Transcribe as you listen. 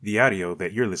The audio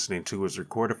that you're listening to is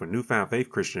recorded for Newfound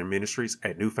Faith Christian Ministries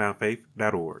at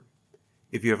newfoundfaith.org.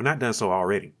 If you have not done so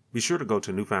already, be sure to go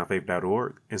to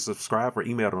newfoundfaith.org and subscribe for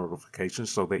email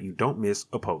notifications so that you don't miss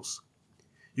a post.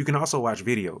 You can also watch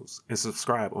videos and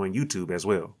subscribe on YouTube as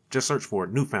well. Just search for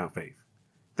Newfound Faith.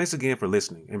 Thanks again for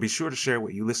listening, and be sure to share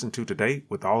what you listened to today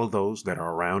with all of those that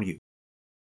are around you.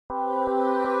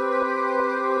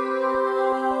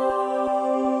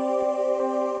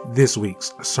 This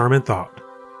week's sermon thought: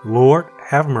 Lord,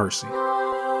 have mercy.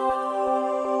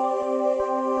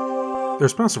 The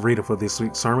responsive reader for this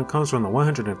week's sermon comes from the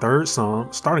 103rd Psalm,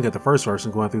 starting at the first verse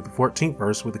and going through the 14th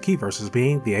verse, with the key verses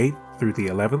being the 8th through the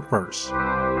 11th verse.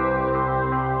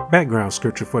 Background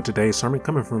scripture for today's sermon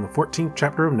coming from the 14th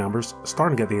chapter of Numbers,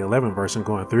 starting at the 11th verse and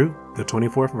going through the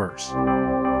 24th verse.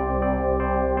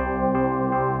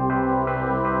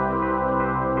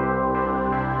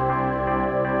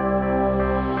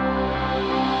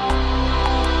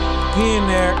 Again,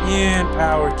 there in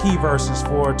our key verses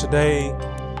for today,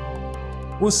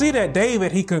 we'll see that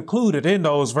David, he concluded in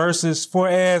those verses, "For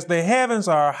as the heavens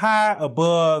are high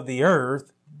above the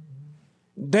earth,"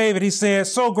 David, he said,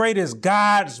 "so great is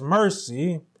God's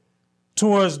mercy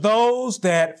towards those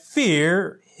that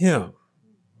fear him."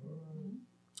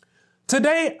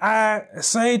 Today, I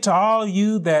say to all of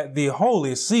you that the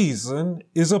holy season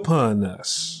is upon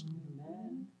us.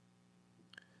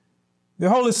 The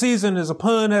holy season is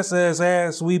upon us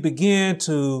as we begin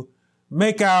to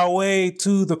make our way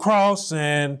to the cross,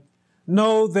 and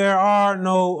no, there are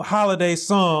no holiday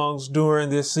songs during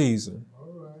this season.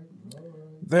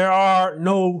 There are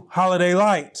no holiday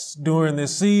lights during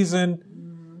this season,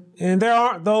 and there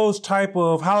aren't those type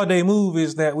of holiday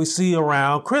movies that we see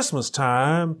around Christmas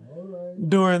time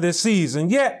during this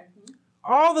season. Yet,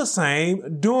 all the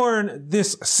same, during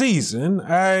this season,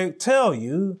 I tell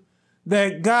you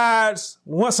that God's,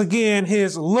 once again,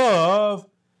 his love,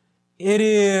 it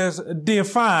is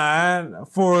defined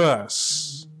for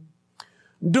us.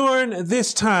 During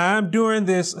this time, during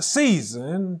this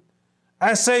season,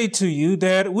 I say to you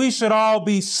that we should all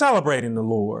be celebrating the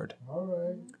Lord. All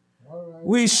right.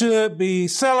 We should be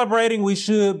celebrating, we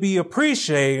should be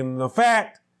appreciating the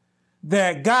fact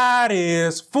that God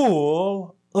is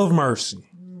full of mercy.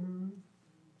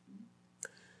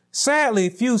 Sadly,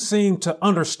 few seem to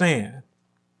understand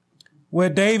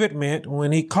what David meant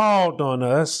when he called on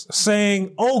us,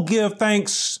 saying, "Oh, give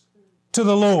thanks to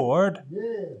the Lord,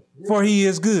 for he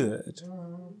is good."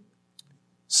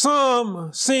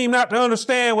 Some seem not to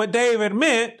understand what David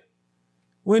meant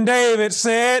when David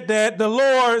said that the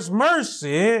Lord's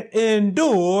mercy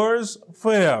endures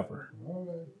forever.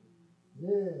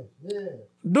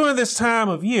 During this time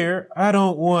of year, I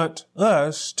don't want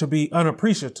us to be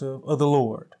unappreciative of the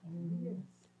Lord.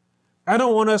 I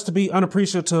don't want us to be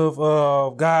unappreciative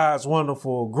of God's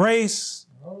wonderful grace.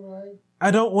 I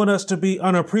don't want us to be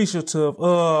unappreciative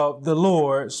of the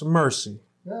Lord's mercy.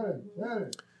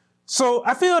 So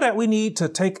I feel that we need to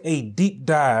take a deep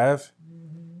dive.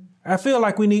 I feel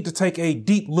like we need to take a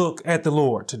deep look at the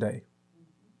Lord today.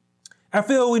 I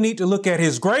feel we need to look at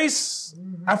his grace.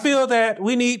 I feel that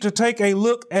we need to take a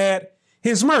look at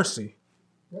his mercy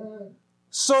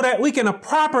so that we can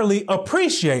properly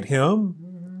appreciate him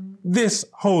this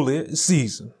holy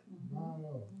season.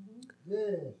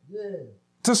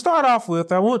 To start off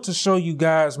with, I want to show you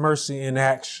God's mercy in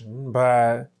action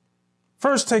by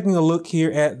first taking a look here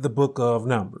at the book of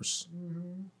Numbers.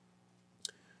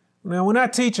 Now, when I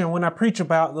teach and when I preach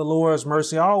about the Lord's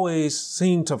mercy, I always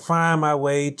seem to find my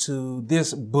way to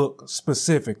this book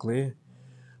specifically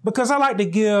because I like to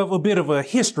give a bit of a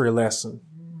history lesson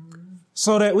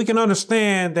so that we can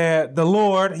understand that the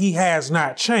Lord, he has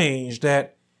not changed,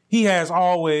 that he has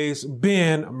always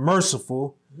been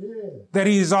merciful, that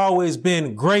he's always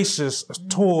been gracious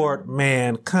toward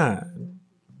mankind.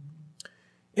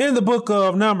 In the book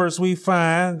of Numbers, we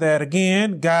find that,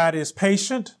 again, God is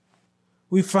patient.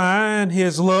 We find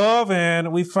his love,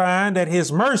 and we find that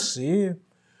his mercy,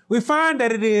 we find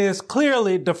that it is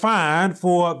clearly defined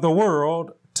for the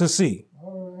world to see.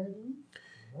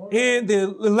 In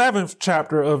the 11th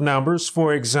chapter of Numbers,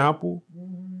 for example,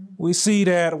 we see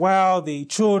that while the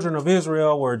children of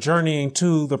Israel were journeying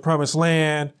to the promised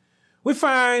land, we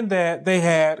find that they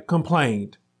had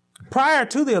complained. Prior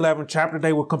to the 11th chapter,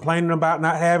 they were complaining about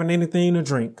not having anything to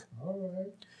drink.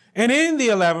 And in the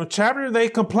 11th chapter, they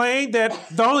complained that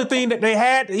the only thing that they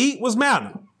had to eat was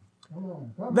manna.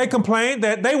 They complained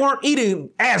that they weren't eating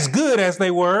as good as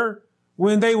they were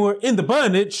when they were in the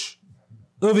bondage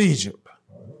of Egypt.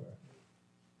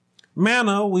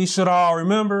 Manna, we should all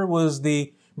remember, was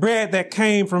the bread that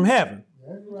came from heaven.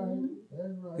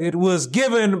 It was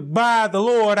given by the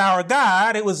Lord our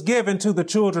God. It was given to the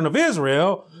children of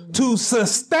Israel to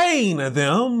sustain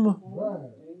them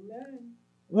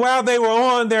while they were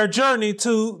on their journey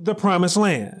to the promised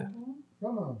land.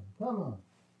 Come on.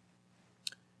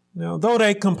 Now, though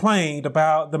they complained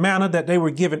about the manna that they were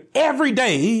given every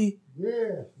day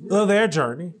of their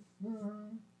journey,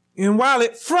 and while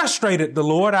it frustrated the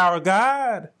Lord our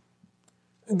God,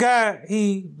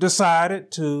 he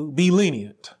decided to be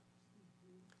lenient.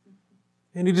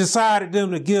 And he decided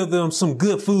to give them some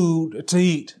good food to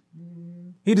eat.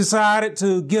 He decided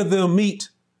to give them meat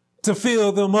to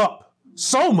fill them up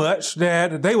so much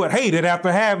that they would hate it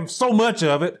after having so much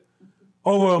of it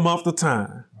over a month of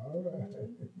time.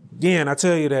 Again, I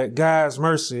tell you that God's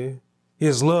mercy,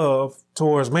 his love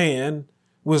towards man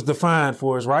was defined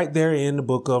for us right there in the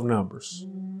book of Numbers.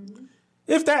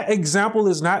 If that example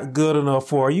is not good enough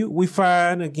for you, we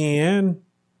find again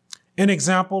an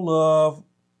example of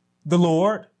the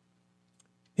Lord,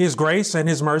 his grace and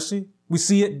his mercy. We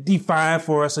see it defined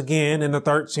for us again in the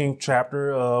 13th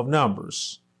chapter of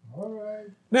Numbers. All right.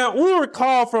 Now, we'll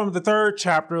recall from the 3rd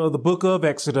chapter of the book of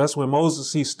Exodus when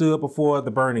Moses, he stood before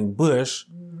the burning bush.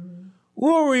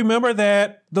 We'll remember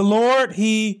that the Lord,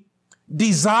 he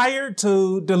desired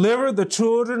to deliver the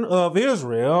children of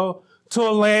Israel to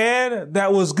a land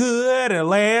that was good, a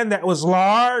land that was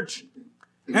large,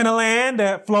 and a land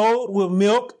that flowed with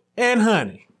milk and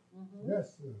honey.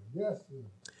 Yes, sir. Yes,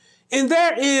 sir. And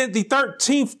there in the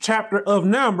 13th chapter of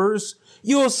Numbers,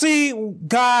 you'll see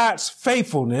God's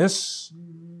faithfulness.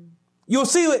 You'll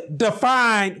see it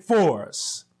defined for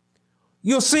us.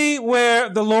 You'll see where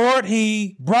the Lord,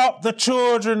 he brought the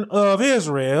children of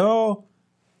Israel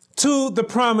to the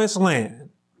promised land.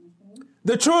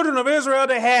 The children of Israel,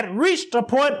 they had reached a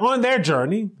point on their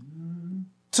journey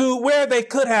to where they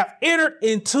could have entered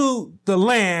into the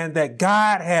land that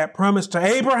God had promised to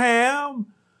Abraham,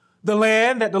 the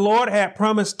land that the Lord had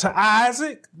promised to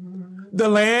Isaac, the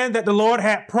land that the Lord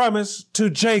had promised to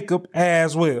Jacob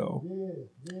as well.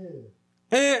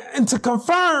 And to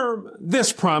confirm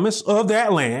this promise of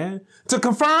that land, to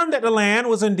confirm that the land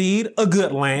was indeed a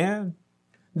good land,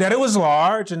 that it was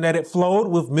large and that it flowed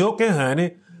with milk and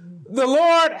honey, the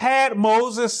Lord had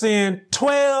Moses send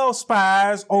 12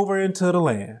 spies over into the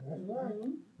land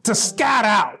to scout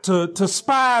out, to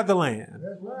spy the land.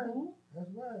 That's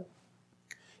right.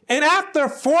 And after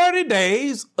 40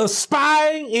 days of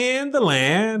spying in the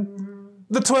land,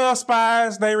 the 12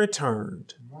 spies, they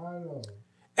returned. My Lord.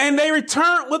 And they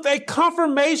returned with a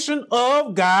confirmation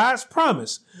of God's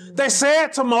promise. They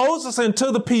said to Moses and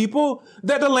to the people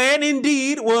that the land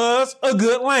indeed was a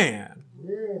good land.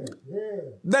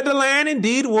 That the land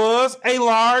indeed was a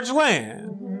large land.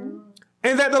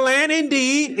 And that the land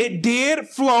indeed, it did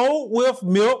flow with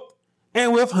milk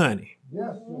and with honey.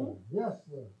 Yes, sir. Yes,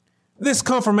 sir. This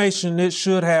confirmation, it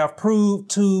should have proved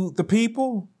to the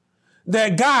people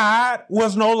that God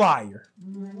was no liar.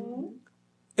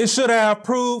 It should have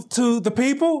proved to the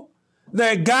people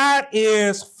that God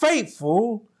is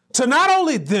faithful to not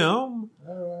only them,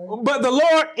 but the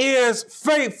Lord is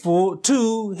faithful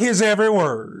to his every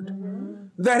word.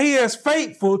 That he is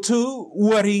faithful to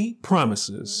what he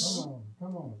promises.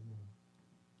 Come on.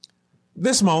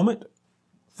 This moment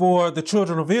for the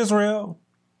children of Israel,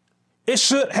 it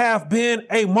should have been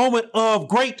a moment of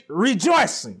great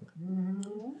rejoicing.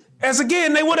 As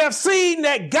again, they would have seen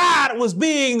that God was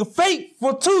being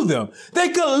faithful to them. They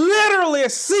could literally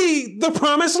see the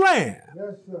promised land.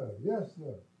 Yes, sir. Yes,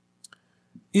 sir.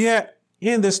 Yet,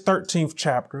 in this 13th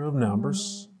chapter of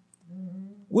Numbers,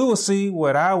 we will see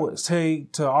what I would say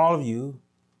to all of you.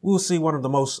 We will see one of the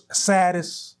most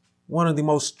saddest, one of the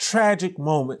most tragic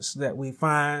moments that we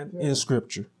find in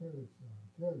Scripture.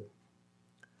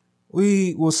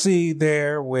 We will see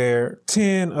there where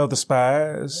 10 of the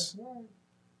spies,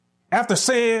 after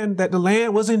saying that the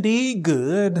land was indeed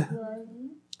good,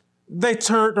 they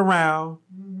turned around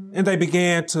and they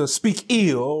began to speak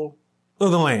ill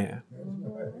of the land.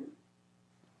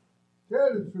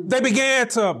 They began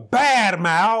to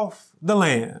badmouth the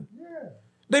land.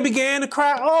 They began to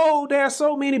cry, oh, there are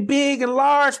so many big and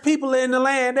large people in the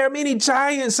land. There are many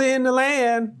giants in the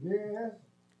land. Yes.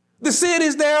 The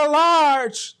cities, they're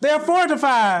large. They're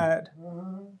fortified.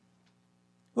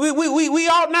 We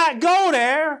ought not go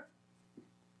there.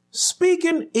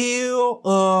 Speaking ill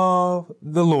of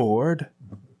the Lord,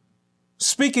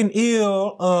 speaking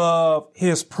ill of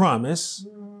his promise,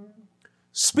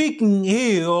 speaking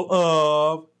ill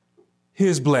of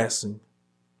his blessing.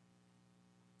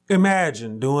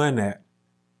 Imagine doing that,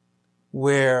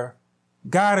 where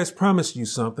God has promised you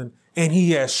something and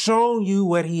he has shown you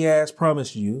what he has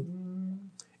promised you.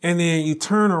 And then you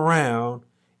turn around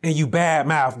and you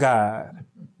badmouth God.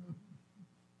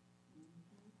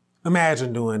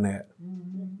 Imagine doing that.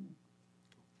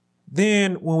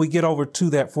 Then when we get over to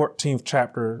that 14th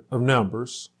chapter of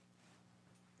Numbers,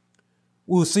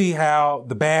 we'll see how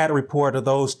the bad report of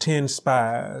those 10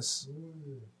 spies,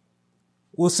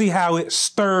 we'll see how it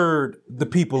stirred the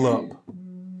people up.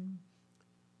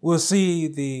 We'll see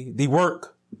the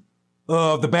work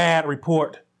of the bad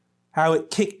report, how it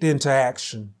kicked into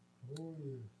action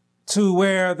to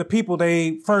where the people,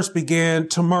 they first began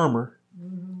to murmur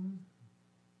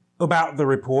about the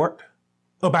report,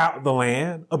 about the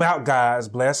land, about God's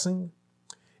blessing.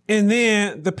 And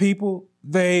then the people,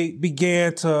 they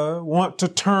began to want to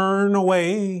turn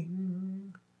away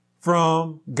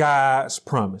from God's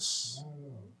promise.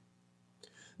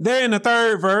 There in the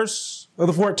 3rd verse of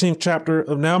the 14th chapter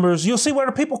of Numbers, you'll see where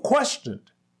the people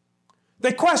questioned.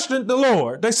 They questioned the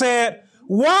Lord. They said,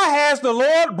 why has the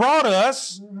Lord brought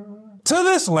us to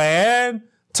this land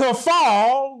to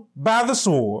fall by the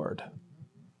sword?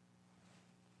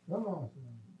 Come on.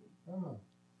 Come on.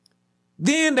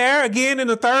 Then there again in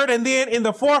the 3rd and then in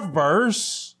the 4th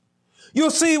verse,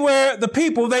 you'll see where the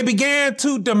people, they began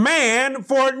to demand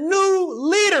for new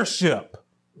leadership.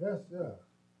 Yes, sir.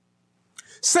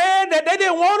 Said that they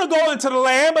didn't want to go into the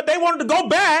land, but they wanted to go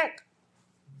back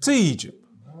to Egypt.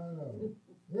 I know.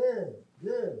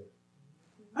 Yeah.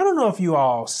 I don't know if you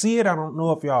all see it. I don't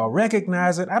know if you all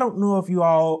recognize it. I don't know if you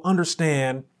all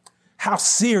understand how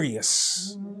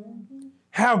serious,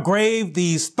 how grave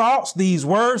these thoughts, these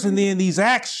words, and then these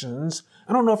actions.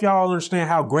 I don't know if y'all understand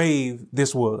how grave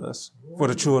this was for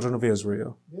the children of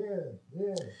Israel.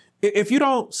 Yeah. If you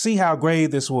don't see how grave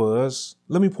this was,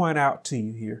 let me point out to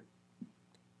you here.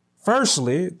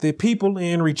 Firstly, the people,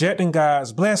 in rejecting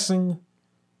God's blessing,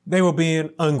 they were being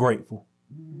ungrateful.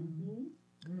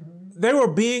 They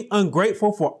were being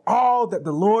ungrateful for all that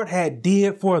the Lord had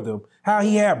did for them, how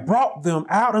he had brought them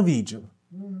out of Egypt,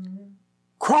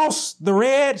 crossed the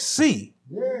Red Sea,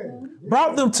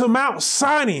 brought them to Mount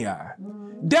Sinai,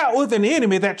 dealt with an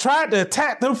enemy that tried to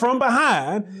attack them from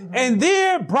behind, and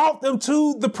then brought them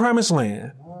to the promised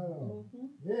land.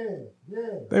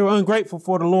 They were ungrateful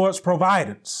for the Lord's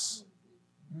providence.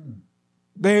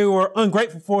 They were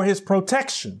ungrateful for his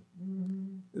protection.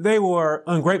 They were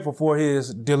ungrateful for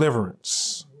his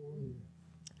deliverance.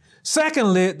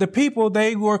 Secondly, the people,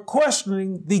 they were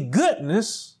questioning the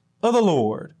goodness of the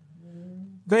Lord.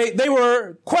 They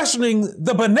were questioning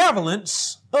the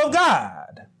benevolence of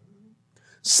God.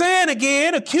 Saying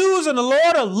again, accusing the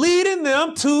Lord of leading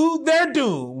them to their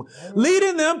doom,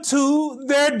 leading them to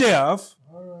their death,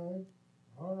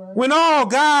 when all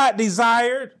God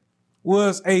desired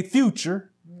was a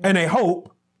future and a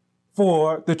hope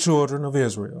for the children of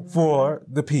Israel, for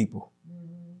the people.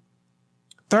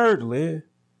 Thirdly,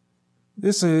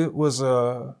 this was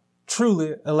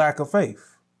truly a lack of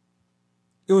faith.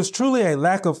 It was truly a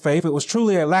lack of faith. It was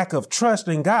truly a lack of trust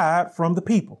in God from the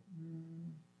people.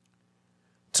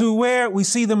 To where we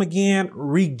see them again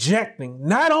rejecting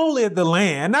not only the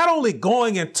land, not only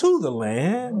going into the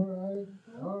land,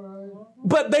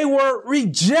 but they were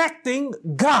rejecting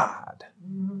God.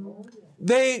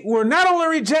 They were not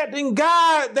only rejecting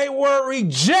God, they were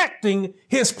rejecting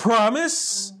his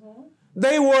promise.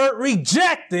 They were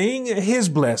rejecting his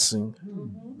blessing.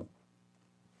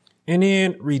 And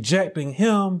in rejecting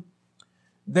him,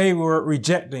 they were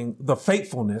rejecting the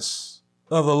faithfulness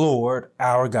of the Lord,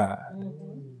 our God.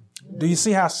 Do you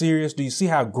see how serious? Do you see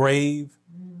how grave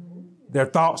their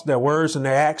thoughts, their words, and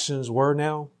their actions were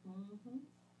now?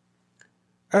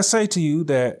 I say to you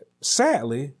that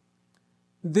sadly,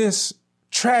 this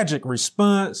tragic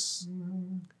response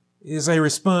is a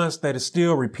response that is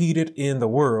still repeated in the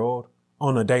world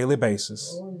on a daily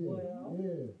basis.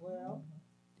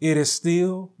 It is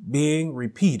still being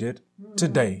repeated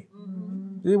today.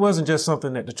 It wasn't just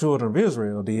something that the children of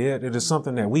Israel did. It is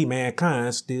something that we,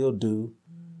 mankind, still do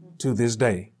to this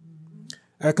day.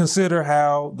 I consider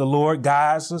how the Lord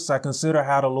guides us. I consider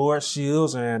how the Lord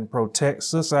shields and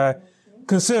protects us. I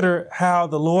consider how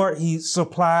the Lord, he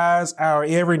supplies our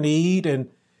every need. And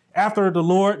after the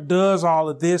Lord does all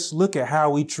of this, look at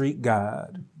how we treat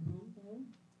God.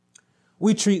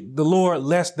 We treat the Lord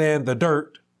less than the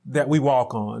dirt that we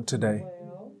walk on today.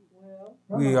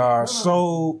 We are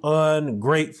so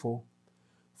ungrateful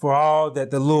for all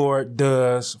that the Lord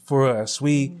does for us.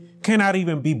 We cannot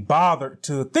even be bothered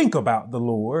to think about the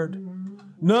Lord.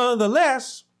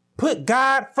 Nonetheless, put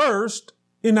God first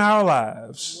in our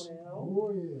lives.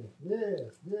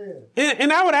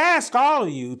 And I would ask all of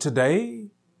you today,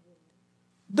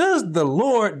 does the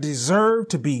Lord deserve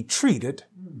to be treated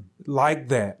like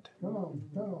that?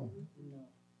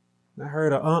 I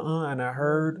heard a and I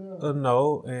heard a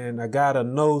no, and I got a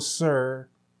no, sir,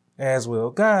 as well.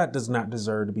 God does not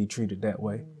deserve to be treated that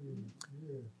way.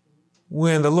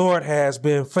 When the Lord has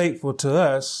been faithful to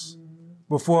us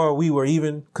before we were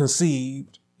even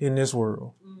conceived in this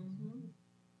world.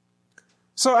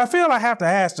 So I feel I have to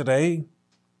ask today,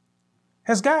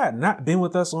 has God not been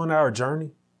with us on our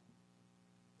journey?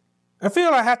 I feel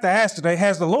I have to ask today,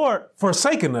 has the Lord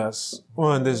forsaken us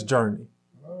on this journey?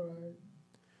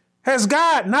 Has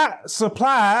God not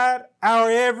supplied our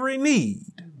every need?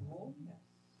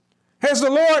 Has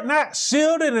the Lord not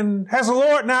shielded and has the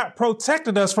Lord not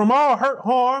protected us from all hurt,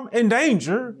 harm, and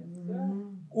danger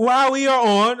while we are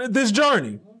on this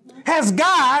journey? Has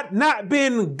God not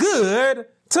been good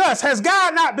to us? Has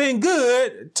God not been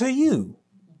good to you?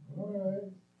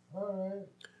 All right.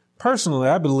 Personally,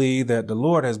 I believe that the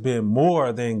Lord has been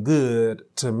more than good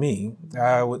to me.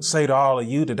 I would say to all of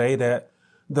you today that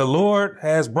the Lord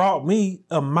has brought me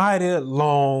a mighty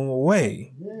long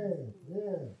way. Yeah.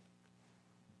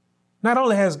 Not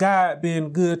only has God been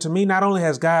good to me, not only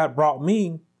has God brought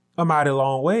me a mighty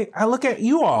long way, I look at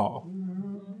you all.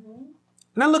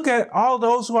 And I look at all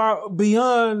those who are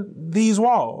beyond these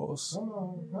walls. Come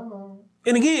on.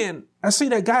 And again, I see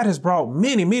that God has brought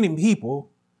many, many people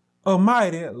a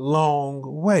mighty long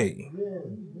way.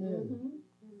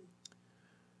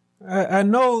 I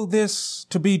know this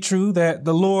to be true, that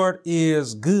the Lord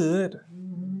is good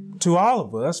to all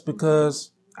of us, because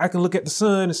I can look at the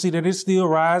sun and see that it still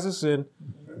rises, and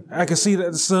I can see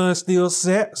that the sun still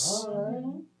sets.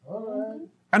 All right.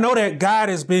 I know that God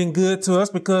has been good to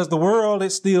us because the world,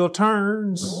 it still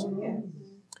turns.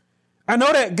 I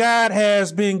know that God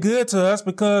has been good to us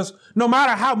because no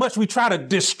matter how much we try to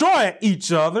destroy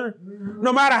each other,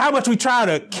 no matter how much we try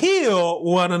to kill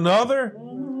one another,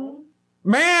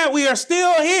 man, we are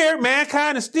still here.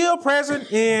 Mankind is still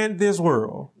present in this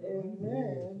world.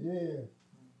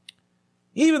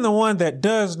 Even the one that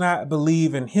does not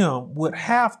believe in him would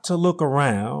have to look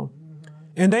around,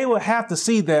 and they would have to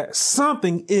see that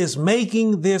something is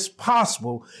making this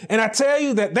possible. And I tell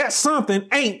you that something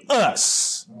ain't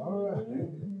us.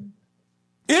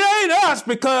 It ain't us,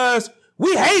 because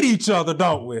we hate each other,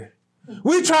 don't we?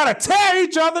 We try to tear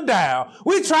each other down.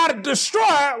 We try to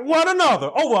destroy one another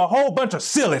over a whole bunch of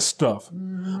silly stuff,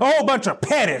 a whole bunch of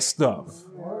petty stuff.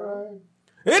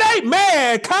 It ain't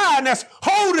mankind that's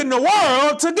holding the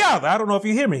world together. I don't know if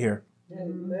you hear me here.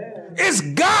 Amen. It's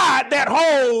God that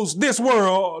holds this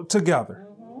world together.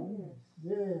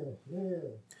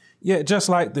 Yet, just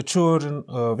like the children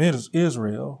of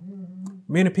Israel,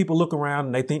 many people look around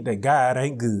and they think that God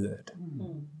ain't good.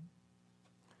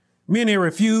 Many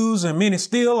refuse and many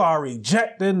still are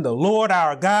rejecting the Lord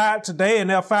our God today,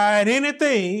 and they'll find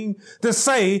anything to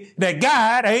say that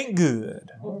God ain't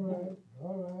good.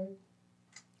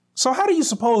 So how do you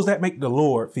suppose that make the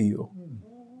Lord feel?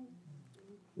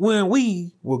 When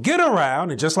we will get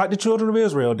around, and just like the children of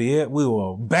Israel did, we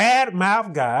will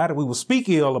badmouth God, and we will speak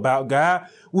ill about God.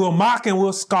 We'll mock and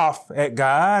we'll scoff at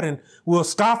God, and we'll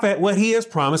scoff at what he has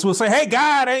promised. We'll say, hey,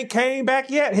 God ain't came back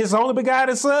yet. His only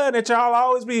begotten son that y'all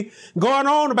always be going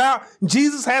on about,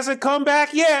 Jesus hasn't come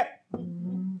back yet.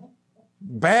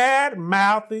 Bad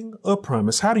mouthing a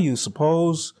promise. How do you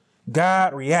suppose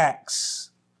God reacts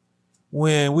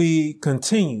when we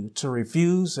continue to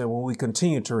refuse and when we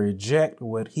continue to reject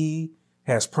what he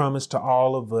has promised to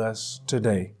all of us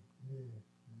today?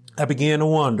 I began to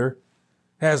wonder,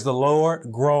 has the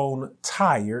Lord grown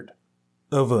tired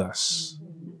of us?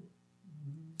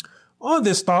 On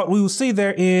this thought, we will see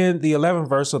there in the 11th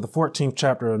verse of the 14th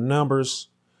chapter of Numbers,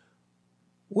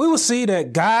 we will see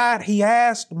that God, he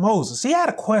asked Moses, he had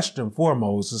a question for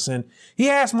Moses, and he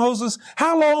asked Moses,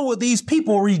 how long will these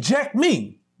people reject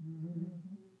me?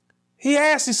 He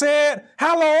said,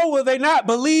 how long will they not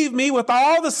believe me with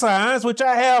all the signs which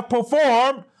I have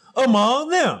performed among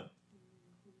them?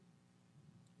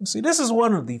 You see, this is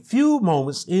one of the few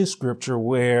moments in Scripture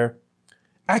where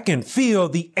I can feel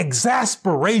the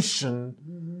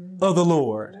exasperation of the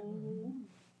Lord.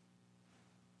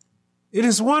 It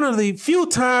is one of the few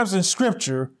times in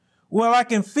Scripture where I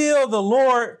can feel the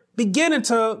Lord beginning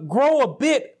to grow a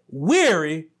bit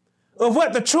weary of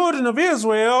what the children of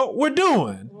Israel were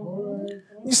doing.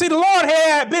 You see, the Lord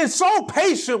had been so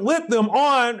patient with them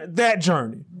on that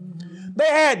journey. They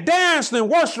had danced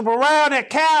and worshiped around that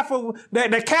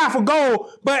calf of gold,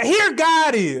 but here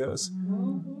God is,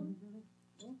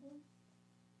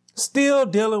 still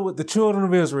dealing with the children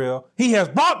of Israel. He has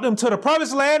brought them to the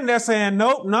promised land, and they're saying,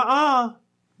 nope, nuh-uh,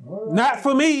 not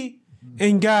for me.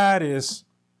 And God he's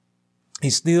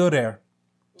still there.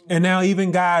 And now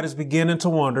even God is beginning to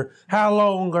wonder, how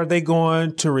long are they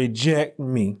going to reject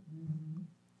me?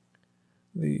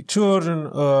 The children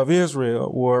of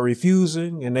Israel were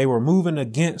refusing and they were moving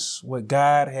against what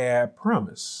God had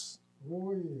promised.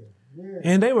 Oh, yeah. Yeah.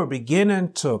 And they were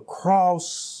beginning to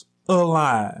cross a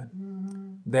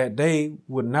line that they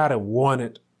would not have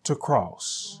wanted to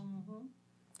cross.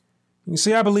 You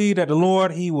see, I believe that the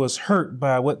Lord, he was hurt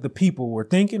by what the people were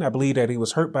thinking. I believe that he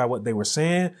was hurt by what they were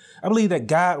saying. I believe that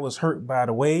God was hurt by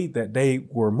the way that they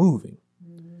were moving.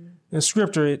 In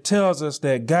scripture, it tells us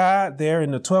that God there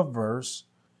in the 12th verse,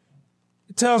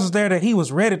 it tells us there that he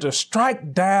was ready to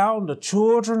strike down the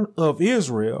children of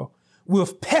Israel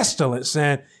with pestilence,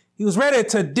 and he was ready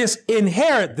to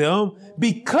disinherit them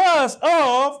because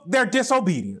of their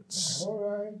disobedience. All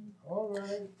right. All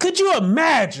right. Could you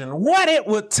imagine what it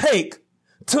would take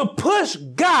to push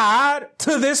God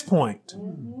to this point?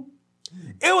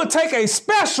 It would take a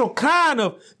special kind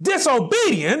of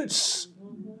disobedience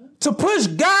to push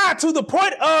God to the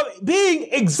point of being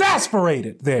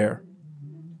exasperated there.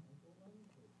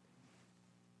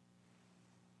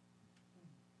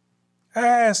 I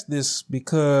ask this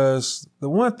because the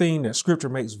one thing that scripture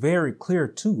makes very clear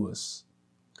to us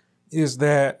is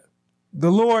that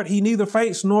the Lord, he neither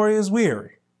faints nor is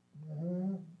weary.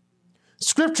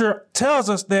 Scripture tells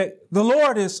us that the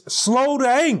Lord is slow to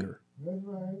anger. That's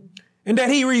right. And that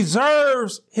he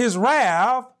reserves his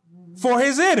wrath for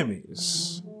his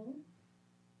enemies.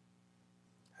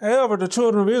 However, the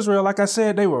children of Israel, like I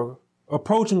said, they were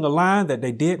approaching a line that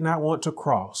they did not want to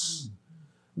cross.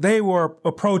 They were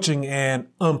approaching an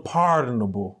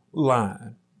unpardonable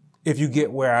line, if you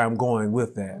get where I'm going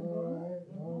with that.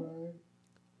 All right.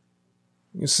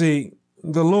 You see,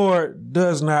 the Lord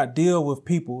does not deal with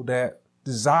people that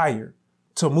desire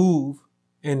to move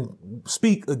and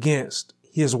speak against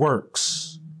his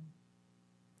works.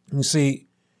 You see,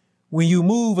 when you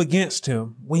move against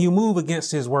him, when you move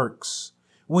against his works,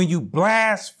 when you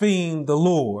blaspheme the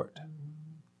Lord,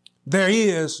 there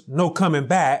is no coming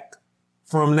back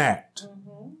from that.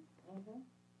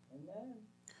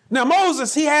 Now,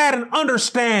 Moses, he had an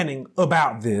understanding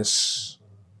about this.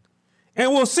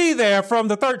 And we'll see there from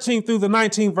the 13th through the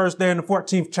 19th verse there in the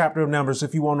 14th chapter of Numbers,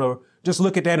 if you want to just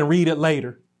look at that and read it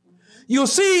later. You'll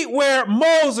see where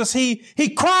Moses, he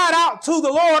cried out to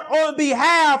the Lord on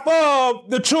behalf of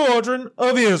the children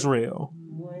of Israel.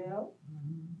 Well,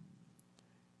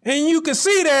 And you can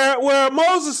see there where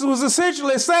Moses was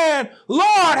essentially saying,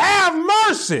 Lord, have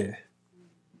mercy.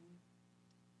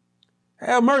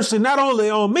 Have mercy not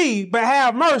only on me, but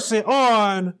have mercy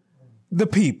on the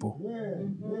people.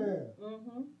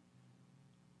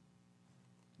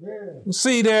 You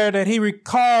see there that he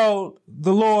recalled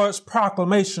the Lord's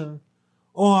proclamation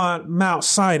on Mount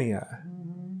Sinai,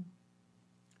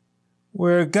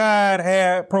 where God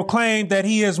had proclaimed that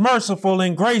he is merciful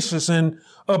and gracious and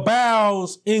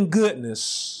abounds in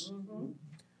goodness.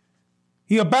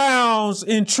 He abounds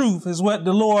in truth is what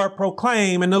the Lord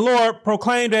proclaimed. And the Lord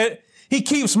proclaimed that he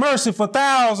keeps mercy for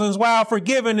thousands while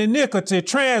forgiving iniquity,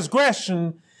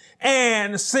 transgression,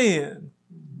 and sin.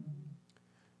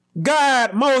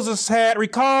 God, Moses had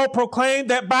recalled, proclaimed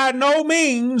that by no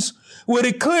means would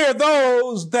he clear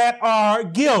those that are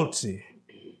guilty.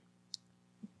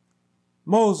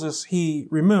 Moses, he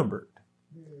remembered,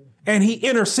 and he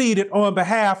interceded on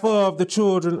behalf of the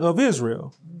children of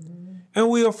Israel. And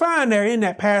we'll find there in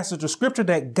that passage of scripture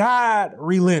that God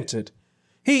relented.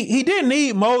 He didn't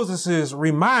need Moses'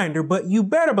 reminder, but you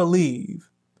better believe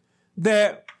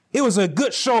that it was a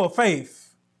good show of faith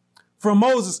from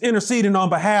Moses interceding on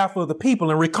behalf of the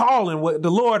people and recalling what the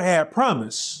Lord had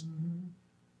promised.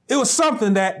 It was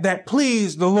something that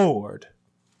pleased the Lord.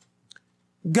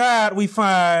 God, we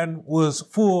find, was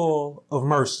full of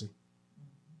mercy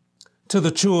to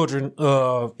the children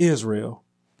of Israel.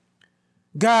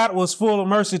 God was full of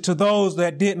mercy to those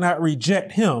that did not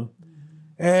reject him,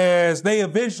 as they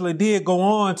eventually did go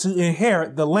on to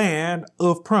inherit the land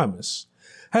of promise.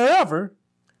 However,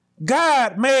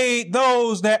 God made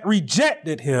those that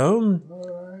rejected him,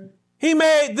 he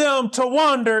made them to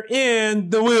wander in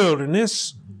the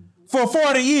wilderness for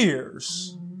 40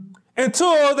 years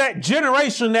until that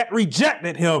generation that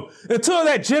rejected him, until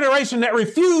that generation that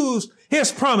refused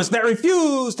his promise, that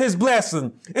refused his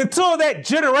blessing, until that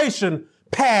generation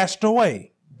passed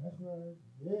away.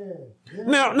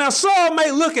 Now some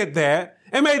may look at that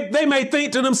and they may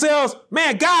think to themselves,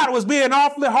 man, God was being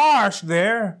awfully harsh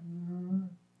there.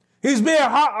 He's being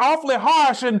awfully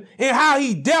harsh in how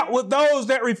he dealt with those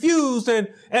that refused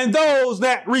and those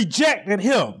that rejected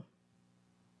him.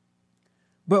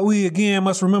 But we again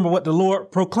must remember what the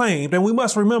Lord proclaimed, and we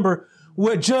must remember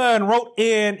what John wrote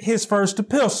in his first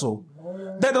epistle,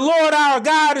 that the Lord our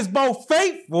God is both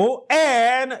faithful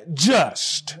and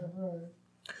just.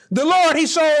 The Lord, he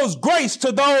shows grace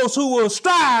to those who will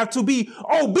strive to be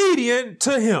obedient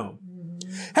to him.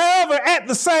 However, at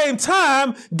the same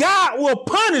time, God will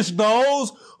punish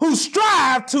those who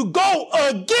strive to go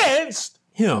against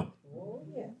him.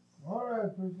 All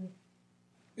right, preacher.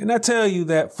 And I tell you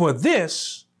that for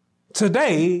this,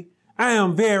 today, I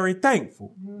am very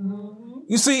thankful.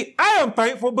 You see, I am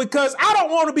thankful because I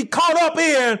don't want to be caught up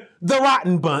in the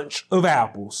rotten bunch of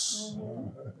apples.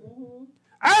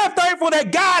 I am thankful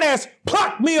that God has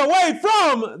plucked me away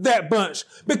from that bunch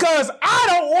because I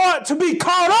don't want to be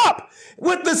caught up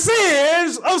with the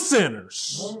sins of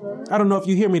sinners. I don't know if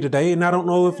you hear me today, and I don't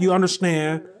know if you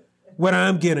understand what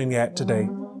I'm getting at today.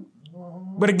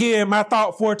 But again, my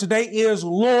thought for today is,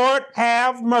 Lord,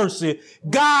 have mercy.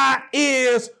 God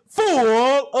is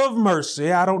full of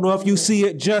mercy. I don't know if you see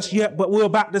it just yet, but we're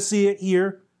about to see it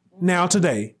here now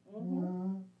today.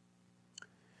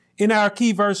 In our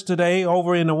key verse today,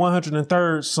 over in the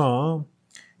 103rd Psalm,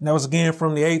 and that was again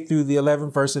from the 8th through the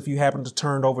 11th verse, if you happen to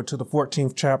turn over to the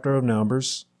 14th chapter of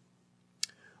Numbers.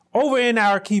 Over in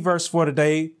our key verse for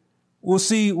today, we'll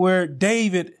see where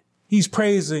David, he's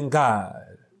praising God.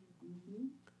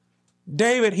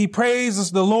 David, he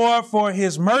praises the Lord for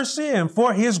his mercy and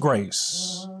for his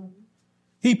grace.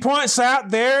 He points out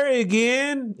there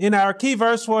again in our key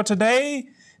verse for today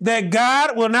that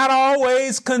God will not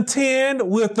always contend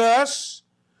with us,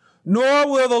 nor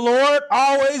will the Lord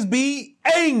always be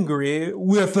angry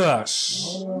with us.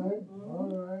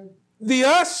 All right. The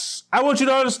us, I want you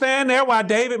to understand there why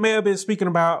David may have been speaking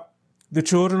about the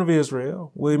children of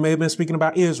Israel. Well, he may have been speaking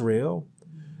about Israel.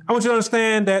 I want you to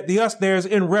understand that the us there is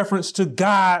in reference to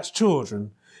God's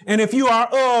children. And if you are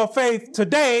of faith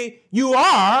today, you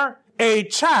are a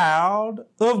child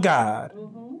of God.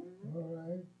 All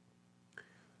right.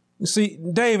 You see,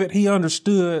 David, he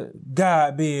understood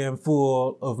God being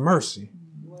full of mercy.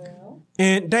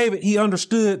 And David, he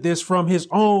understood this from his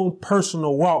own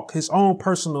personal walk, his own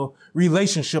personal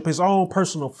relationship, his own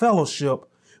personal fellowship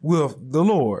with the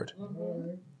Lord.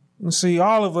 You see,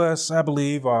 all of us, I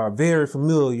believe, are very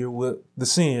familiar with the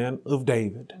sin of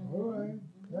David. All right.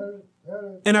 Got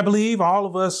it. And I believe all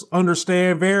of us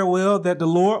understand very well that the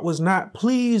Lord was not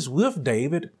pleased with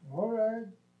David All right.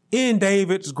 in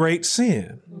David's great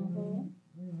sin.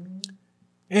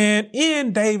 And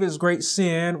in David's great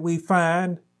sin, we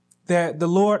find that the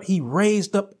Lord, he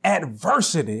raised up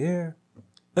adversity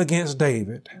against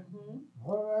David.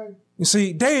 All right. You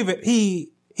see, David,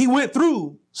 he went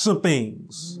through some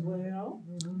things.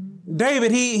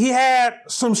 David, he had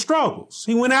some struggles.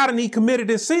 He went out and he committed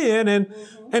his sin, and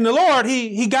the Lord,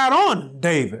 he got on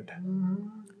David.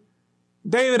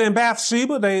 David and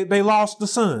Bathsheba, they lost a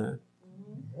son.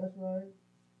 That's right.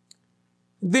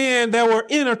 Then there were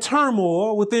inner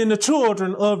turmoil within the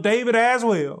children of David as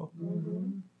well.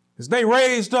 As they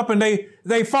raised up and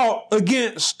they fought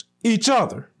against each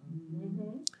other.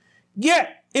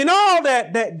 Yet, in all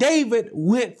that David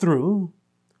went through,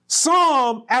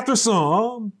 psalm after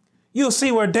psalm, you'll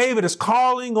see where David is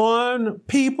calling on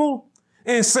people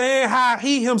and saying how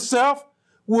he himself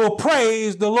will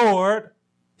praise the Lord,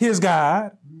 his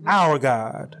God, our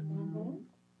God.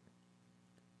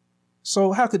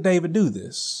 So how could David do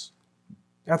this?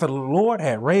 After the Lord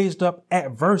had raised up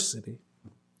adversity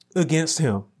against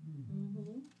him.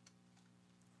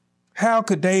 How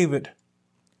could David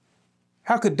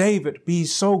be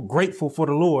so grateful for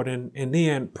the Lord and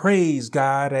then praise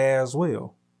God as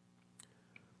well?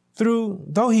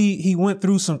 Though he went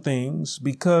through some things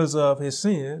because of his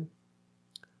sin,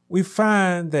 we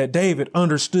find that David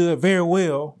understood very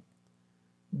well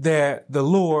that the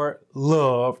Lord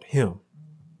loved him.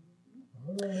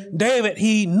 David,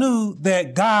 he knew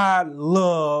that God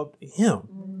loved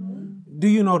him. Do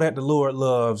you know that the Lord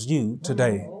loves you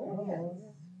today?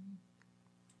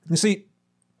 You see,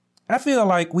 I feel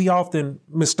like we often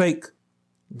mistake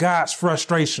God's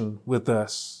frustration with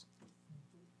us.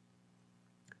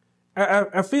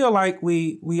 I feel like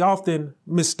we often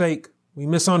we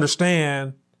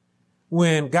misunderstand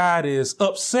when God is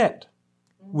upset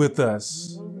with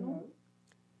us.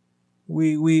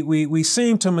 We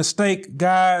seem to mistake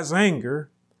God's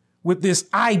anger with this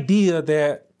idea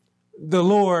that the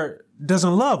Lord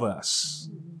doesn't love us,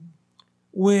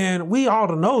 when we ought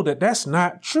to know that that's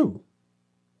not true.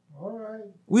 All right.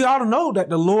 We ought to know that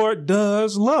the Lord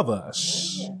does love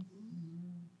us.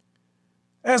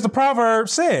 As the proverb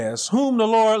says, whom the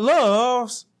Lord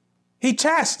loves, he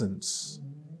chastens.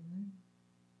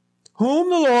 Whom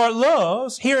the Lord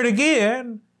loves, hear it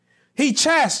again, he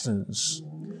chastens.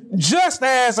 Just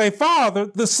as a father,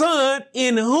 the son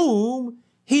in whom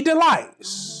he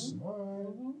delights.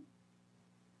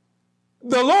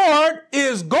 the Lord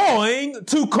is going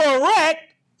to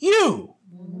correct you.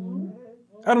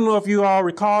 I don't know if you all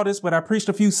recall this, but I preached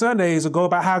a few Sundays ago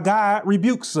about how God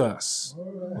rebukes us.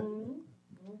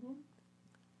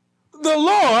 The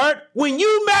Lord, when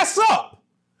you mess up,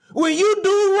 when you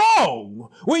do wrong,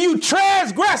 when you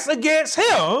transgress against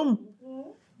him,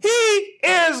 he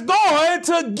is going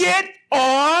to get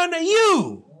on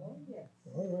you.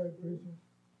 All right, preacher.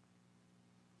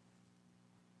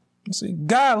 See,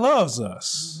 God loves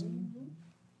us.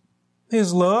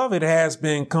 His love, it has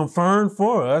been confirmed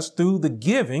for us through the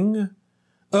giving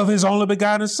of his only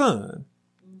begotten Son.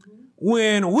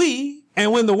 When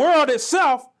the world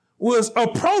itself was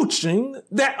approaching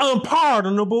that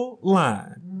unpardonable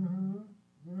line.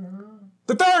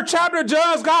 The 3rd chapter of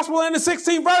John's Gospel in the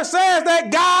 16th verse says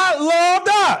that God loved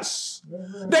us,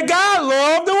 that God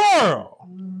loved the world.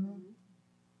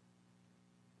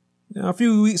 Now, a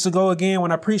few weeks ago, again,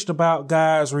 when I preached about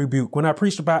God's rebuke, when I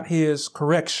preached about his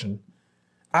correction,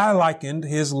 I likened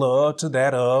his love to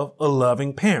that of a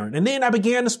loving parent. And then I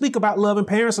began to speak about loving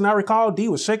parents, and I recall Dee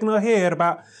was shaking her head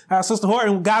about how Sister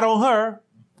Horton got on her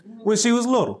when she was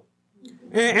little.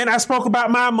 And I spoke about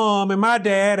my mom and my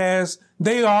dad as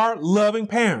they are loving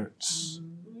parents.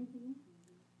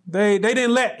 They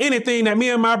didn't let anything that me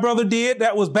and my brother did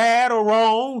that was bad or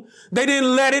wrong, they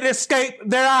didn't let it escape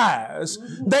their eyes.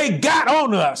 They got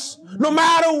on us. No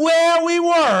matter where we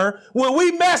were, when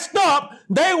we messed up,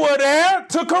 they were there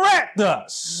to correct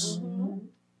us.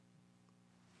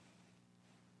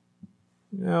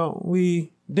 You know,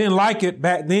 we didn't like it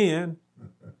back then.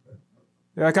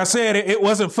 Like I said, it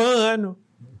wasn't fun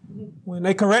when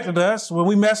they corrected us, when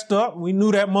we messed up. We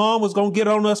knew that mom was going to get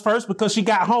on us first because she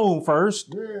got home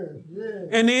first. Yes.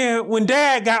 And then when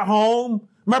dad got home,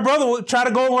 my brother would try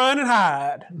to go run and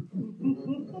hide.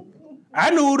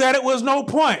 I knew that it was no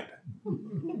point.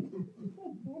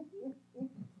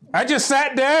 I just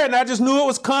sat there and I just knew it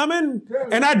was coming,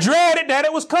 and I dreaded that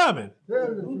it was coming. Tell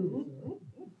the truth.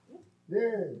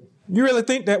 Yes. You really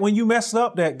think that when you mess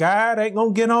up that God ain't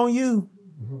going to get on you?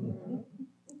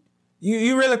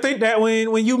 You really think that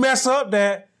when you mess up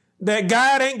that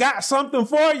God ain't got something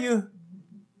for you?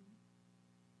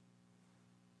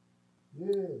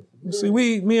 Yes. You see,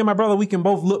 me and my brother, we can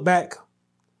both look back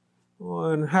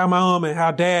on how my mom and how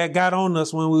dad got on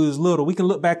us when we was little. We can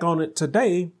look back on it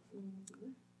today,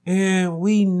 and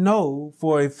we know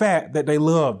for a fact that they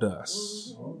loved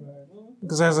us.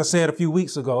 Because as I said a few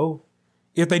weeks ago,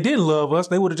 if they didn't love us,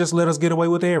 they would have just let us get away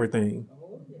with everything.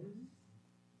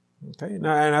 Okay,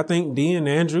 now, and I think Dee and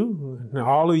Andrew, and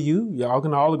all of y'all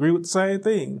can all agree with the same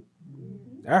thing.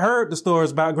 I heard the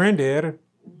stories about Granddad.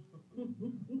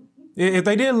 If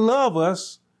they didn't love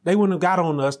us, they wouldn't have got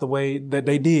on us the way that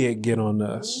they did get on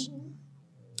us.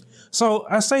 So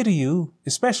I say to you,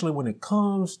 especially when it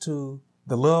comes to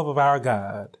the love of our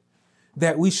God,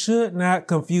 that we should not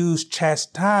confuse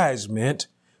chastisement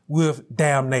with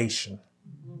damnation.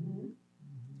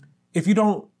 If you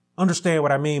don't understand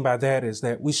what I mean by that, is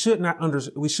that we should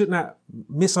not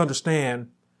misunderstand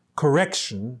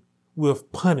correction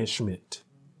with punishment.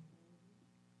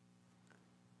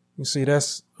 You see,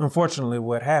 that's unfortunately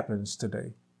what happens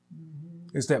today,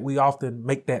 is that we often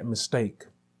make that mistake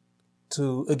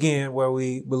to, again, where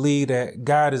we believe that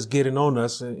God is getting on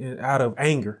us out of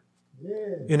anger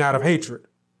and out of hatred,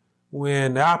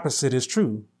 when the opposite is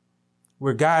true,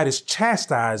 where God is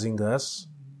chastising us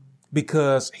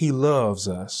because he loves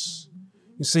us.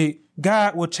 You see,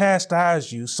 God will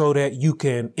chastise you so that you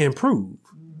can improve.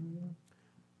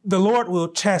 The Lord will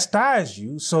chastise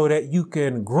you so that you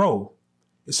can grow,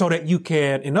 so that you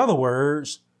can, in other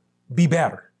words, be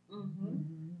better.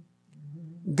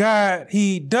 God,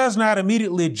 he does not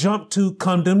immediately jump to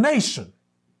condemnation.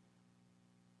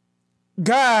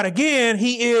 God, again,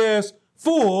 he is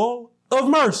full of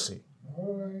mercy.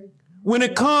 When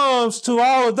it comes to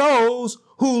all of those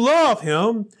who love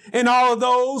him and all of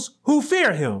those who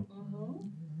fear him.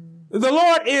 The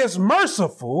Lord is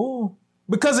merciful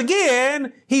because,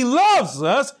 again, he loves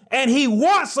us and he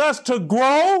wants us to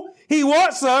grow. He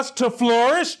wants us to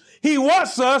flourish. He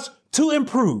wants us to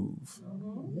improve.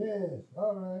 Yes.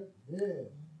 All right. Yes.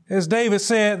 As David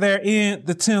said there in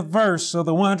the 10th verse of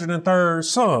the 103rd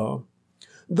Psalm,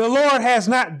 the Lord has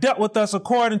not dealt with us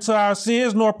according to our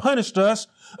sins, nor punished us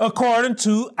according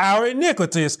to our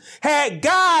iniquities. Had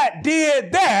God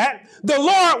did that, the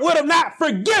Lord would have not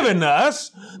forgiven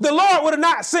us. The Lord would have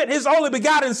not sent his only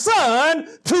begotten Son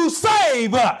to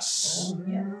save us.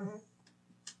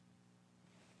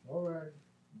 All right.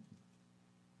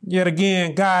 Yet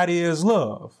again, God is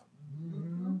love.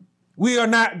 We are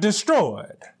not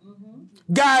destroyed.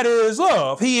 God is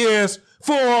love. He is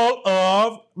full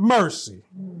of mercy.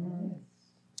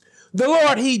 The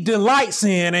Lord, he delights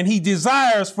in and he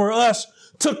desires for us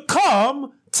to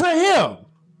come to him.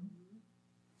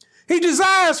 He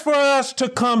desires for us to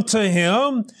come to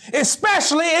him,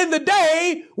 especially in the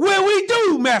day where we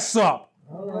do mess up.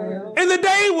 In the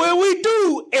day where we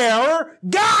do err,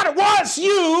 God wants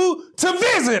you to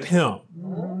visit him,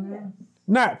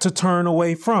 not to turn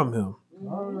away from him.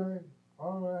 All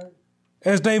right.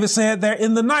 As David said there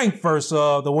in the 9th verse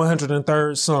of the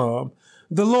 103rd Psalm,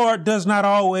 the Lord does not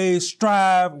always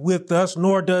strive with us,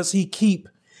 nor does he keep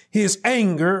his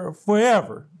anger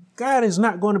forever. God is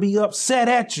not going to be upset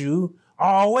at you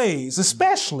always,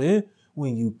 especially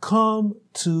when you come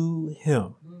to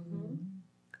him.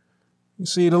 You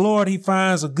see, the Lord, he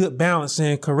finds a good balance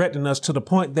in correcting us to the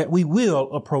point that we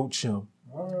will approach him,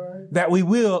 that we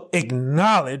will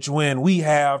acknowledge when we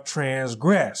have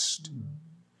transgressed,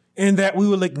 and that we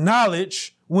will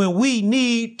acknowledge when we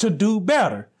need to do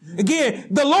better. Again,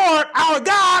 the Lord, our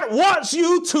God, wants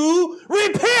you to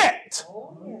repent.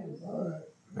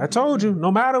 I told you,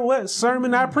 no matter what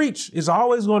sermon I preach, it's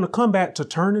always going to come back to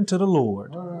turning to the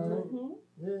Lord.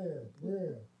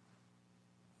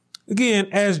 Again,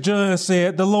 as John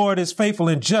said, the Lord is faithful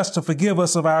and just to forgive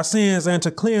us of our sins and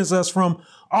to cleanse us from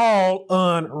all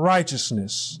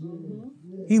unrighteousness.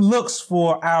 He looks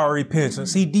for our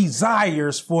repentance. He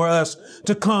desires for us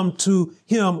to come to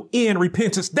him in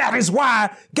repentance. That is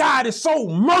why God is so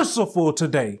merciful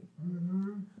today.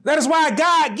 That is why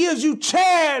God gives you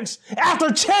chance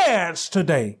after chance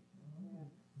today.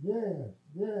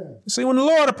 See, when the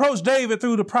Lord approached David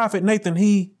through the prophet Nathan,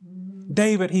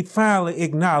 David finally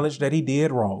acknowledged that he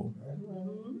did wrong.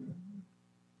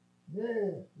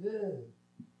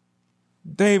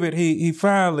 David, he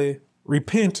finally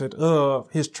repented of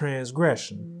his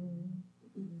transgression.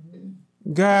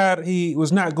 God, he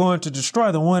was not going to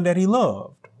destroy the one that he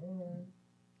loved.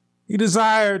 He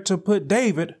desired to put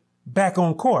David back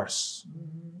on course.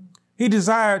 He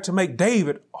desired to make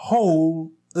David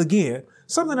whole again.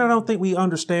 Something I don't think we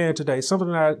understand today,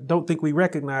 something I don't think we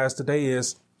recognize today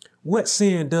is what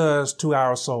sin does to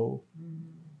our soul.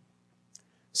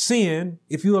 Sin,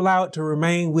 if you allow it to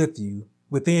remain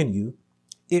within you,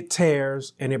 it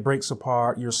tears and it breaks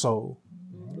apart your soul.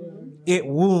 It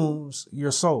wounds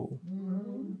your soul.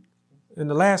 And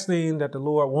the last thing that the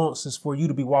Lord wants is for you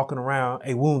to be walking around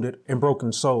a wounded and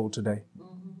broken soul today.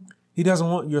 He doesn't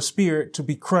want your spirit to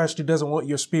be crushed. He doesn't want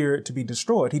your spirit to be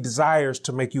destroyed. He desires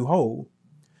to make you whole.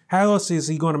 How else is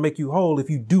he going to make you whole if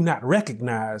you do not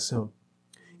recognize him?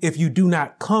 If you do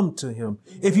not come to him?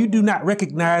 If you do not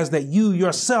recognize that you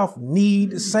yourself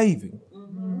need saving?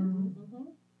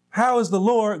 How is the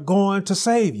Lord going to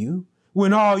save you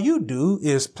when all you do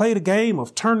is play the game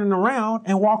of turning around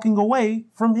and walking away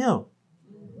from him?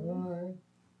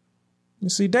 You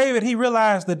see, David, he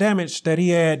realized the damage that he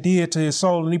had did to his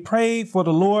soul, and he prayed for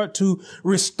the Lord to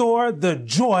restore the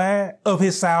joy of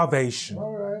his salvation.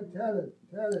 All right, tell it.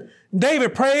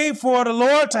 David prayed for the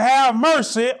Lord to have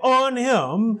mercy on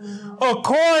him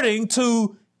according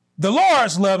to the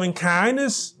Lord's loving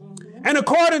kindness and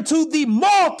according to the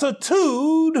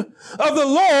multitude of the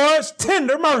Lord's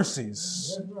tender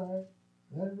mercies.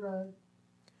 That's right.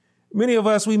 Many of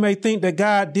us, we may think that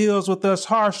God deals with us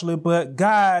harshly, but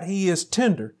God, he is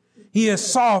tender. He is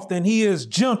soft and he is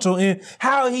gentle in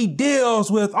how he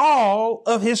deals with all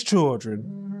of his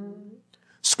children.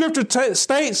 Scripture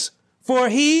states, for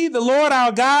he, the Lord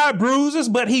our God, bruises,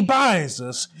 but he binds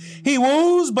us. He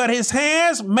wounds, but his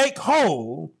hands make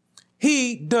whole.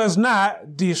 He does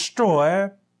not destroy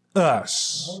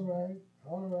us. All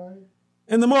right.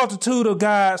 In the multitude of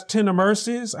God's tender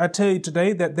mercies, I tell you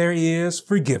today that there is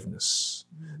forgiveness.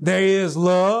 There is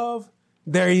love.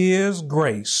 There is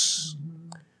grace.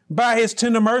 By his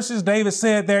tender mercies, David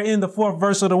said there in the 4th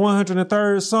verse of the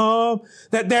 103rd Psalm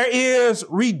that there is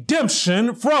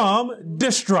redemption from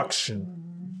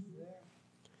destruction.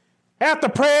 After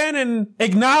praying and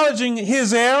acknowledging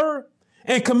his error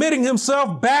and committing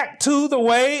himself back to the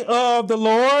way of the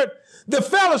Lord, the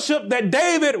fellowship that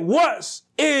David once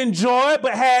enjoyed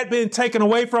but had been taken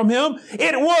away from him,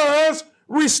 it was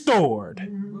restored.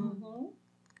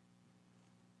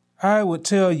 I would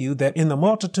tell you that in the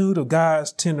multitude of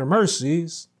God's tender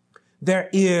mercies, there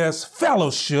is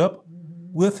fellowship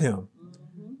with him,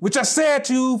 which I said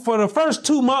to you for the first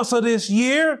 2 months of this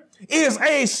year is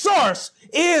the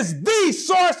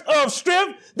source of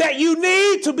strength that you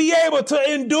need to be able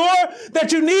to endure,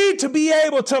 that you need to be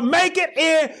able to make it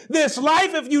in this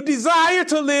life if you desire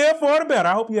to live for the better.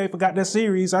 I hope you ain't forgot that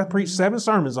series. I preached 7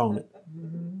 sermons on it.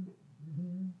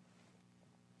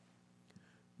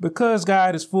 Because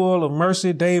God is full of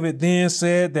mercy, David then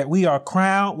said that we are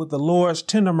crowned with the Lord's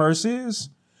tender mercies,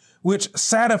 which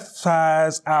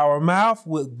satisfies our mouth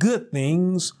with good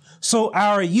things, so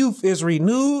our youth is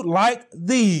renewed like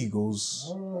the eagles.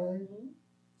 All right.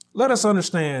 Let us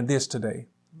understand this today,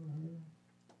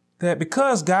 that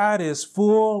because God is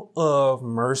full of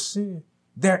mercy,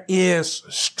 there is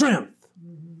strength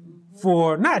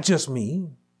for not just me,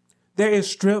 there is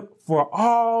strength for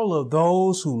all of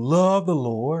those who love the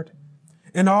Lord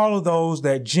and all of those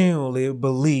that genuinely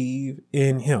believe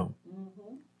in him.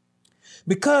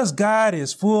 Because God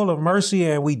is full of mercy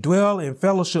and we dwell in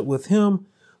fellowship with him,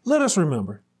 let us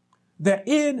remember that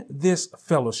in this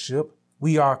fellowship,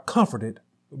 we are comforted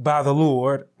by the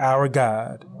Lord, our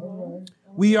God.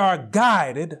 We are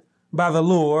guided by the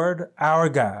Lord, our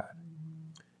God.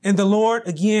 And the Lord,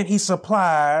 again, he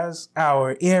supplies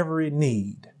our every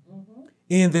need.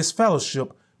 In this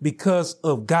fellowship, because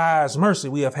of God's mercy,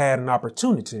 we have had an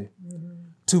opportunity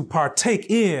to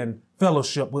partake in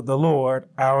fellowship with the Lord,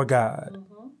 our God.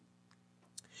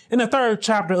 In the 3rd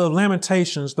chapter of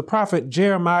Lamentations, the prophet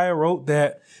Jeremiah wrote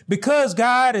that because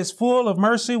God is full of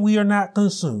mercy, we are not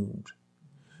consumed.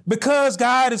 Because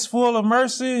God is full of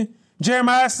mercy,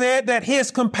 Jeremiah said that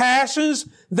his compassions,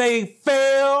 they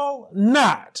fail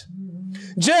not.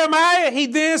 Jeremiah, he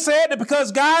then said that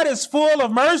because God is full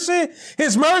of mercy,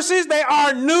 his mercies, they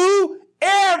are new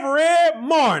every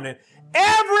morning.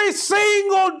 Every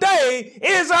single day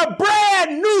is a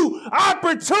brand new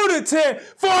opportunity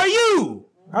for you.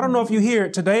 I don't know if you hear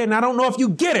it today, and I don't know if you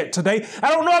get it today.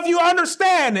 I don't know if you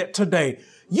understand it today.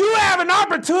 You have an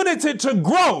opportunity to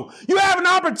grow. You have an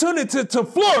opportunity to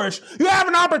flourish. You have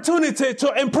an opportunity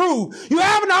to improve. You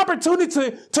have an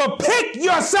opportunity to pick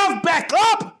yourself back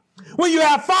up when you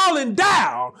have fallen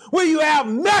down, when you have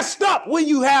messed up, when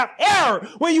you have error,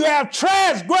 when you have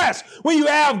transgressed, when you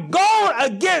have gone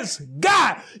against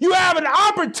God. You have an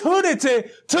opportunity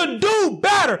to do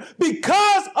better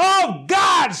because of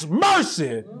God's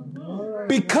mercy,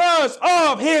 because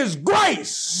of his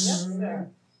grace.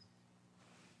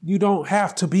 You don't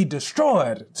have to be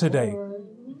destroyed today.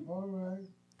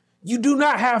 You do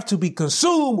not have to be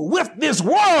consumed with this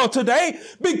world today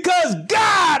because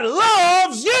God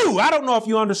loves you. I don't know if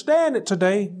you understand it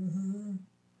today.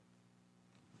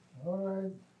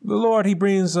 The Lord, he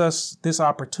brings us this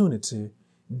opportunity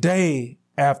day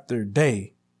after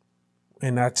day.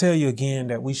 And I tell you again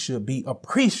that we should be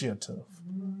appreciative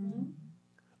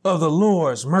of the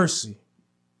Lord's mercy,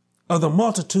 of the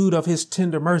multitude of his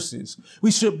tender mercies.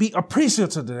 We should be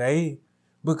appreciative today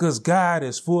because God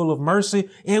is full of mercy,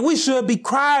 and we should be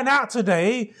crying out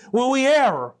today when we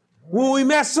err, when we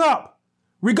mess up,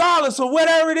 regardless of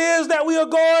whatever it is that we are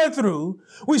going through.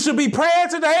 We should be praying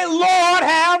today, Lord,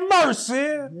 have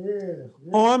mercy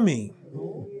on me.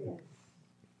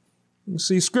 You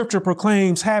see, scripture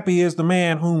proclaims, happy is the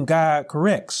man whom God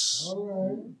corrects.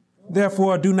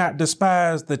 Therefore, do not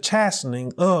despise the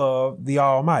chastening of the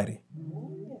Almighty.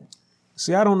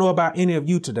 See, I don't know about any of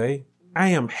you today. I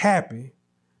am happy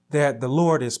that the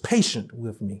Lord is patient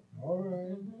with me.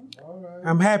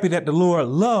 I'm happy that the Lord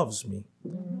loves me.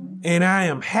 And I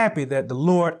am happy that the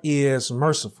Lord is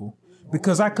merciful,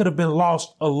 because I could have been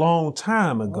lost a long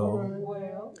time ago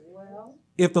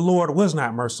if the Lord was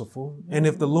not merciful and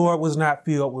if the Lord was not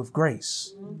filled with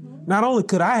grace. Not only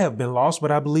could I have been lost,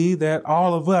 but I believe that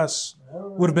all of us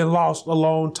would have been lost a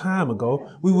long time ago.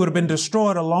 We would have been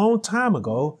destroyed a long time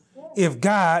ago if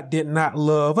God did not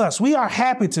love us. We are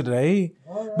happy today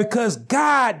because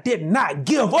God did not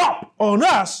give up on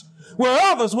us where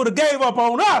others would have gave up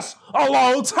on us a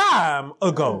long time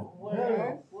ago.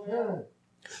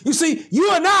 You see,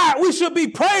 you and I, we should be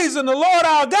praising the Lord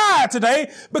our God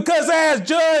today because, as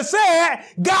Judge said,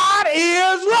 God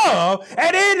is love,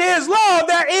 and in his love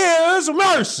there is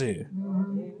mercy.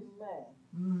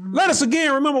 Let us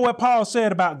again remember what Paul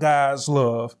said about God's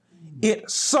love. It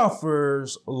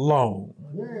suffers long.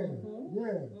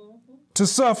 To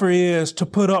suffer is to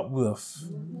put up with.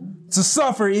 To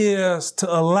suffer is to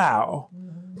allow.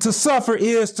 To suffer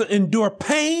is to endure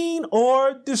pain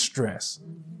or distress.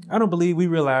 I don't believe we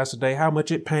realize today how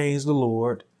much it pains the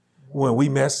Lord when we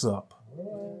mess up.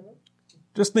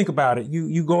 Just think about it.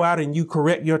 You go out and you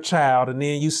correct your child, and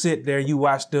then you sit there, you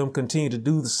watch them continue to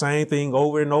do the same thing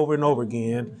over and over and over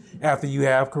again after you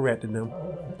have corrected them.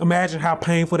 Imagine how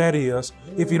painful that is.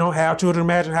 If you don't have children,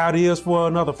 imagine how it is for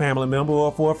another family member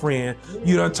or for a friend.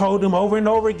 You done told them over and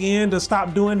over again to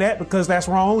stop doing that because that's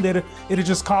wrong, that it'll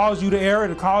just cause you to err,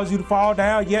 it'll cause you to fall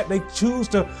down, yet they choose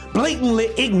to blatantly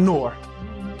ignore.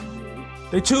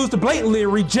 They choose to blatantly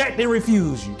reject and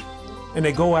refuse you. And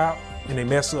they go out and they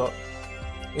mess up.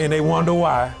 And they wonder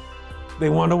why. they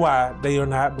wonder why they are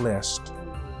not blessed.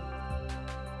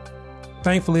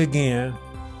 Thankfully, again,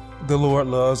 the Lord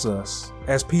loves us.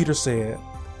 As Peter said,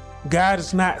 God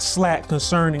is not slack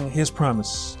concerning his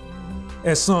promise,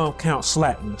 as some count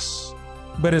slackness,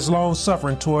 but is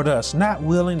long-suffering toward us, not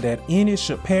willing that any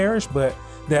should perish, but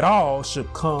that all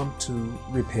should come to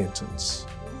repentance.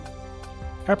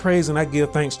 I praise and I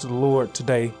give thanks to the Lord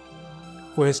today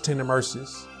for his tender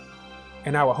mercies,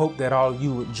 and I would hope that all of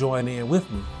you would join in with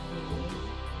me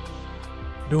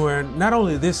during not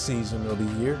only this season of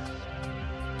the year,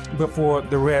 but for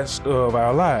the rest of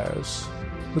our lives.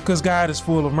 Because God is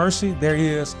full of mercy, there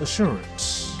is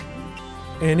assurance.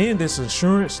 And in this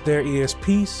assurance, there is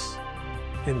peace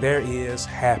and there is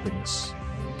happiness.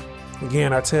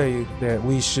 Again, I tell you that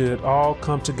we should all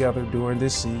come together during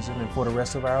this season and for the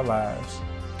rest of our lives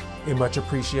in much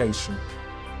appreciation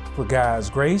for God's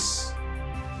grace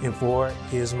and for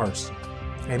his mercy.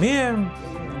 Amen.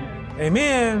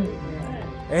 Amen.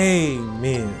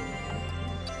 Amen.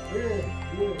 Good,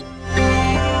 good.